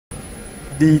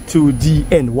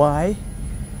D2DNY,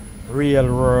 Real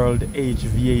World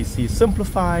HVAC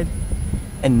Simplified.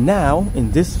 And now in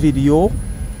this video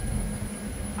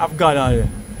I've got a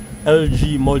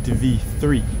LG Multi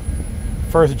V3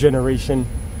 first generation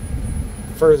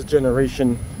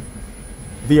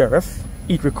VRF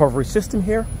heat recovery system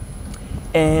here.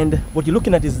 And what you're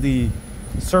looking at is the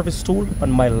service tool on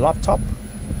my laptop.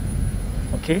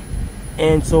 Okay,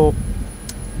 and so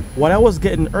what I was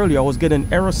getting earlier, I was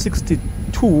getting error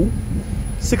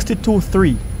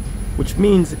 623, which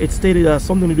means it stated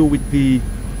something to do with the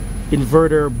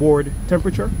inverter board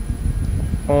temperature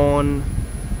on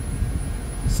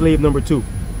slave number 2.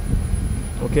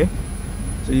 Okay,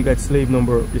 so you got slave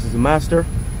number, this is the master,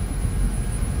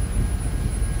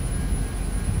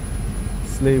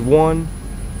 slave 1,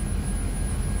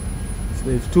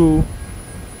 slave 2,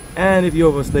 and if you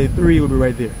have a slave 3, it will be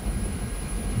right there.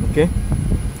 Okay,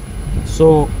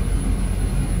 so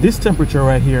this temperature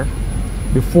right here,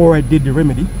 before I did the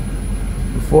remedy,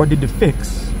 before I did the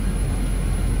fix,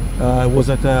 it was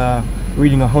at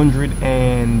reading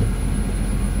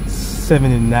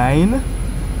 179,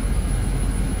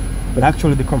 but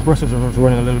actually the compressors was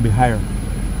running a little bit higher,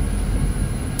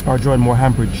 or drawing more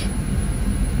amperage,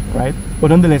 right? But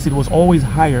nonetheless, it was always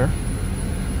higher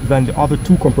than the other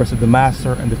two compressors, the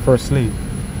master and the first slave.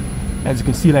 As you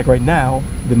can see, like right now,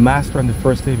 the master and the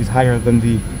first slave is higher than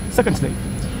the second slave.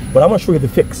 But I'm gonna show you the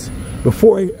fix.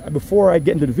 Before I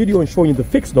get into the video and show you the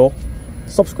fix though,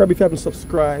 subscribe if you haven't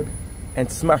subscribed,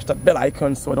 and smash that bell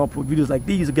icon so I don't upload videos like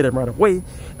these, you get them right away.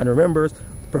 And remember,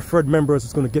 preferred members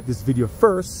is gonna get this video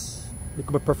first.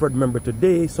 Become a preferred member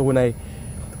today, so when I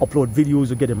upload videos,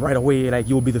 you get them right away. Like,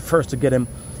 you'll be the first to get them.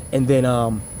 And then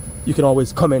you can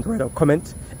always comment, write a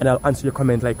comment, and I'll answer your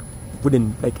comment like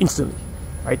within, like, instantly.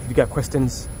 Right? If you got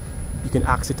questions, you can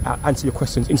answer your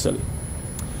questions instantly.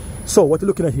 So what you're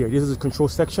looking at here, this is the control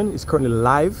section. It's currently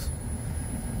live.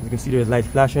 As you can see, there's light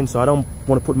flashing, so I don't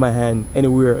want to put my hand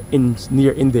anywhere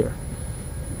near in there.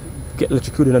 Get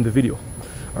electrocuted on the video.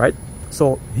 All right.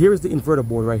 So here is the inverter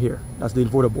board right here. That's the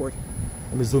inverter board.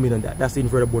 Let me zoom in on that. That's the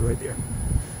inverter board right there.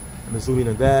 Let me zoom in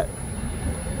on that.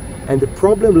 And the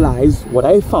problem lies, what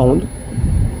I found,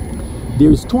 there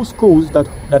is 2 screws that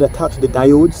attach the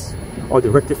diodes or the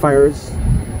rectifiers.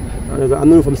 I don't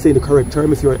know if I'm saying the correct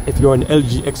term. If you're an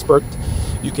LG expert,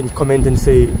 you can comment and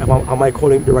say, am I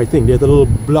calling it the right thing? There's a little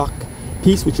block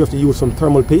piece which you have to use some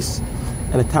thermal paste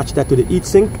and attach that to the heat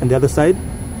sink on the other side.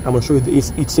 I'm going to show you the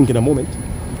heat sink in a moment.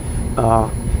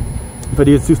 But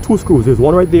there's 2 screws. There's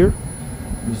one right there.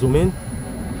 Zoom in.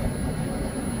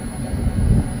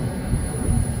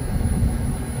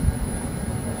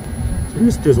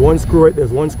 There's one screw right.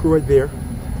 There's one screw right there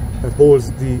that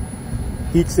holds the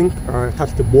heat sink, or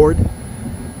attach the board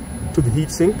to the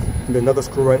heat sink, and then another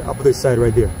screw right up to the side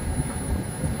right there.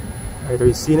 Right, are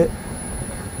you seeing it?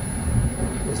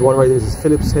 There's one right there. This is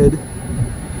Phillips head.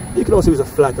 You can also use a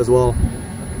flat as well.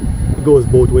 It goes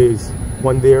both ways.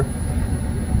 One there,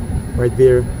 right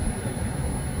there,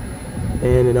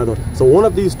 and another. So one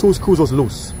of these 2 screws was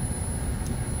loose.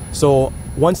 So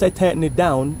once I tighten it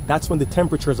down, that's when the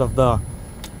temperatures of the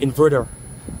inverter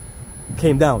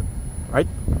came down, right?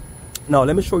 Now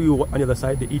let me show you on the other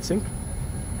side, the heatsink.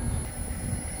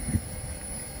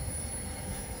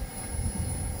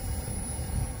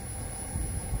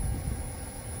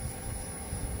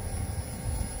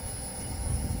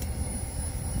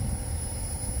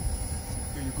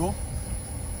 Here you go.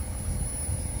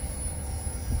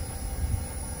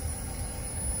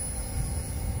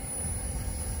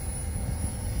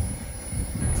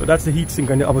 So that's the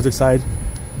heatsink on the opposite side.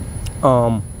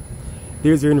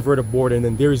 There's your inverter board, and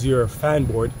then there's your fan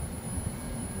board.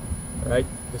 Right?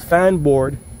 The fan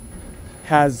board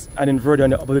has an inverter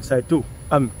on the opposite side too.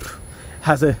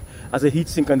 Has a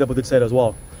heatsink on the opposite side as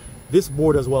well. This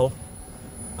board as well,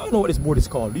 I don't know what this board is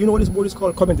called. Do you know what this board is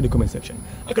called? Comment in the comment section.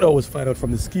 I could always find out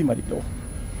from the schematic though,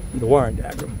 in the wiring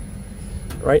diagram.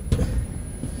 Right?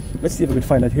 Let's see if we can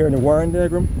find that here in the wiring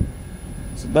diagram.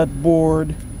 So that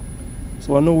board.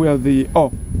 So I know we have the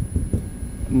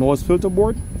noise filter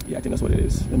board. Yeah, I think that's what it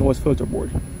is. The noise filter board.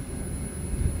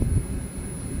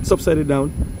 It's upside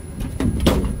down.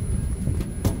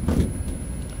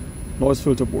 Noise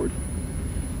filter board.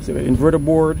 So the inverter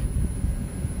board.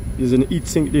 There's an heat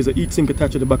sink. There's a heat sink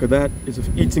attached to the back of that. There's a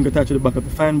heat sink attached to the back of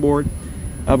the fan board.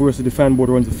 Obviously, the fan board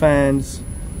runs the fans,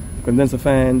 condenser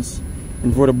fans.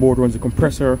 Inverter board runs the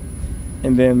compressor,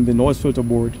 and then the noise filter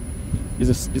board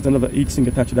is another heat sink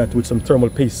attached to that with some thermal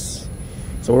paste.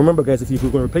 So remember, guys, if you're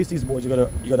going to replace these boards, you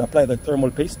gotta apply the thermal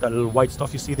paste, that little white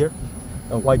stuff you see there,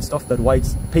 that white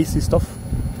pasty stuff,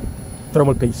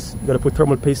 thermal paste. You gotta put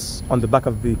thermal paste on the back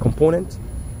of the component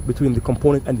between the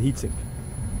component and the heatsink.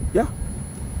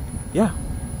 Yeah.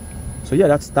 So yeah,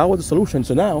 that was the solution.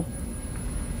 So now,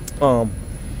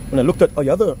 when I looked at the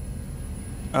other,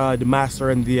 the master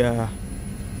and the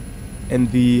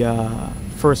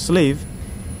first slave,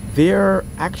 they're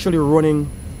actually running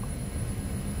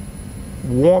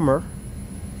warmer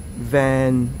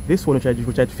than this one,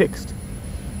 which I'd fixed,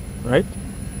 right?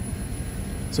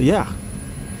 So yeah,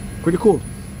 pretty cool.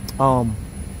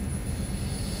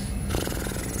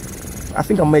 I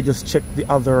think I might just check the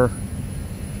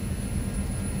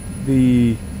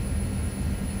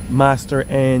master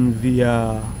and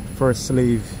the first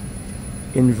slave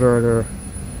inverter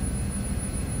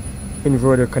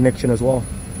connection as well.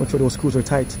 Make sure those screws are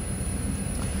tight.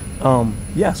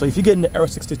 Yeah, so if you get in the error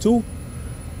 62,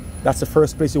 that's the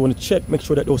first place you want to check. Make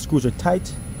sure that those screws are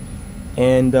tight.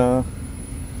 And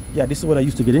yeah, this is what I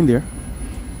used to get in there.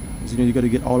 So, you got to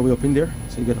get all the way up in there.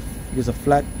 So there's a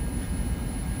flat. You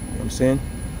know what I'm saying?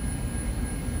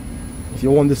 If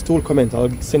you want this tool, comment. I'll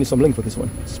send you some link for this one.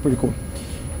 It's pretty cool.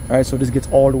 All right, so this gets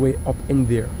all the way up in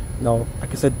there. Now,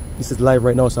 like I said, this is live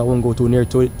right now, so I won't go too near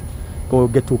to it.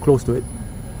 Get too close to it.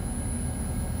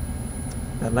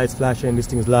 That light's flashing. This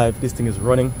thing is live. This thing is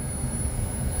running.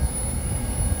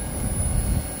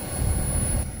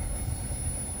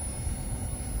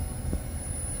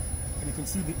 And you can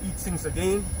see the heat sinks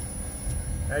again.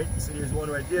 Right? So there's one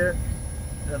right there.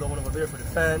 Another one over there for the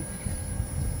fan.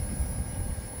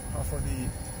 Or for the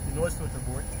noise filter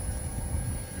board.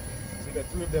 So you got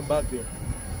 3 of them back there.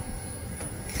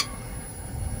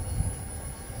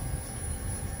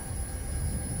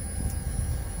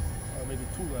 Or maybe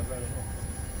 2, I don't know.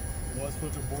 The noise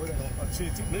filter board,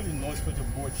 actually maybe the noise filter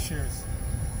board shares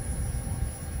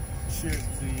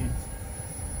the...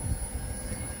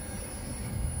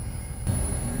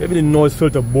 Maybe the noise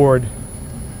filter board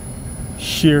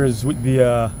shares with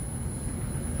the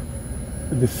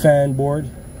fan board.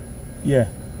 Yeah,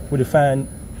 with the fan,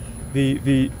 the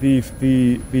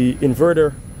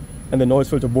inverter and the noise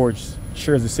filter boards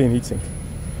shares the same heatsink.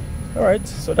 All right,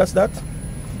 so that's that.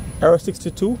 Error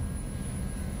 62.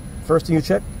 First thing you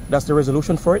check, that's the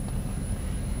resolution for it.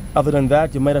 Other than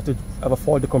that, you might have to have a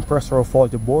faulty compressor or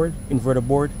faulty board, inverter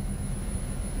board.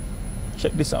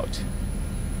 Check this out.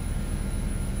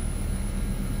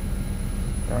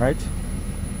 All right.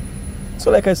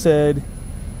 So like I said,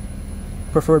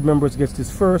 preferred members gets this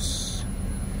first.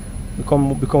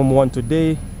 Become one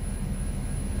today.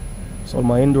 So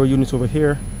my indoor units over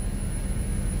here.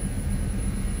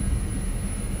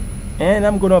 And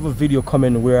I'm gonna have a video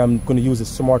coming where I'm gonna use a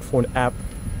smartphone app.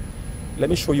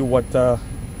 Let me show you what error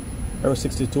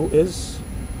 62 is.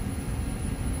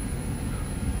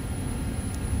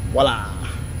 Voila!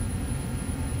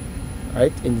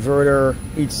 Right, inverter,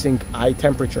 heatsink, high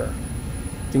temperature.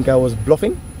 Think I was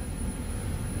bluffing?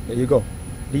 There you go.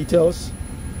 Details.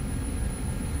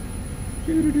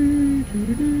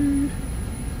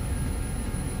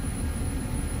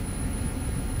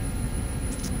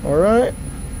 All right.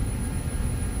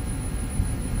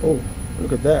 Oh,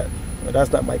 look at that. Well,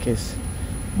 that's not my case.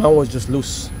 Mine was just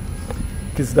loose.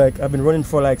 Because like I've been running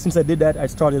for like, since I did that, I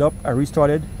started up, I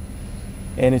restarted.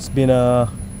 And it's been about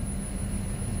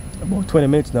 20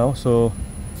 minutes now. So,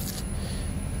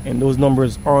 and those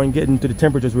numbers aren't getting to the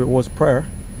temperatures where it was prior.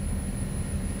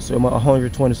 So I'm at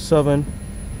 127.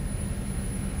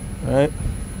 All right.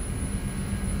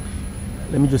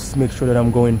 Let me just make sure that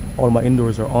I'm going, all my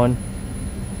indoors are on.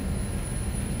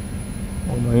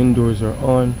 All my indoors are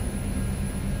on.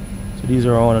 So these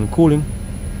are on and cooling.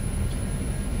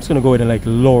 I'm just gonna go ahead and like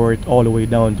lower it all the way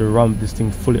down to ramp this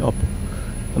thing fully up.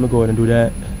 I'm gonna go ahead and do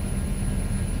that.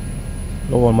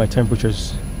 Lower my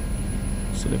temperatures.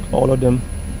 Select all of them.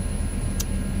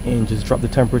 And just drop the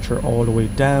temperature all the way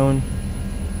down.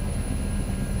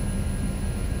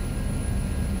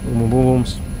 Boom, boom, boom.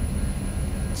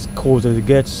 As cold as it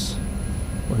gets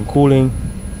when cooling,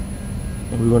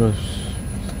 and we're gonna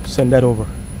send that over.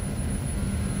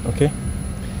 Okay,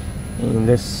 and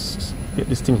let's get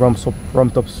this thing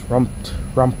ramping up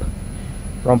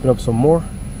some more.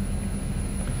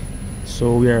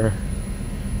 So we're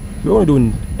only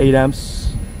doing 8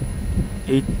 amps,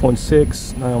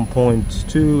 8.6,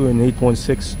 9.2, and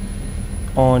 8.6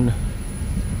 on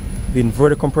the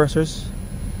inverter compressors.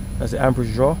 That's the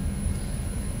amperage draw.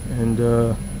 And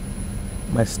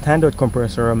my standard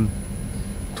compressor,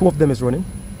 2 of them is running,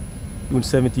 doing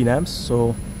 17 amps.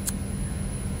 So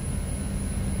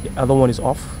the other one is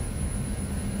off.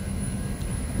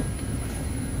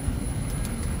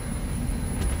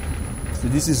 So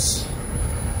this is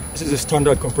a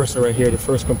standard compressor right here, the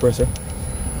first compressor,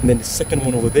 and then the second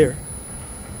one over there,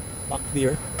 back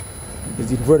there, is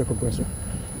the inverter compressor.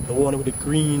 the one with the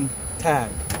green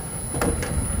tag.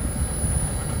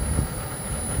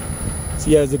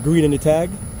 See, there's the green in the tag.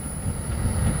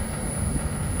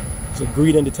 So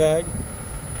green in the tag.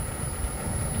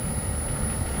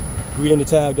 Green in the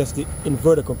tag, that's the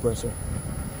inverter compressor.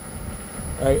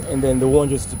 Right, and then the one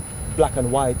just black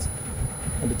and white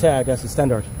and the tag, that's the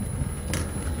standard.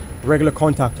 Regular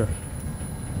contactor.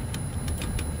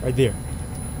 Right there.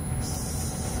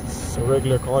 It's a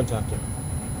regular contactor.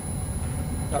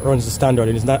 That runs the standard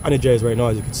and it's not energized right now,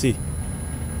 as you can see.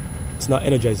 It's not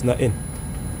energized, it's not in.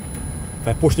 If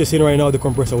I push this in right now, the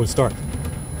compressor will start.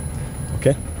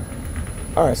 Okay?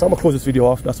 Alright, so I'm gonna close this video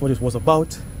off. That's what it was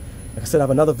about. Like I said, I have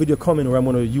another video coming where I'm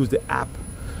gonna use the app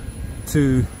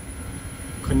to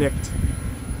connect.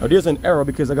 Now there's an error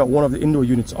because I got one of the indoor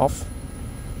units off.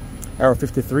 Error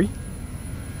 53.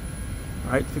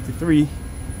 Alright, 53.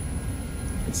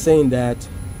 It's saying that,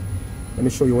 let me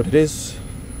show you what it is.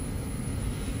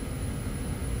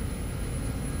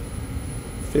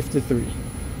 53.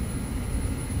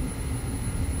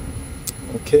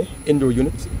 Okay, indoor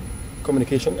unit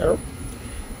communication error.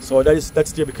 So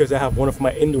that's there because I have one of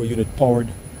my indoor unit powered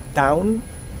down.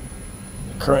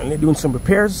 Currently doing some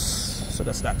repairs, so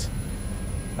that's that.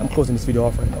 I'm closing this video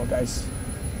off right now, guys.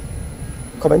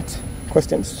 Comment,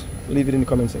 questions, leave it in the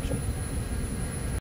comment section.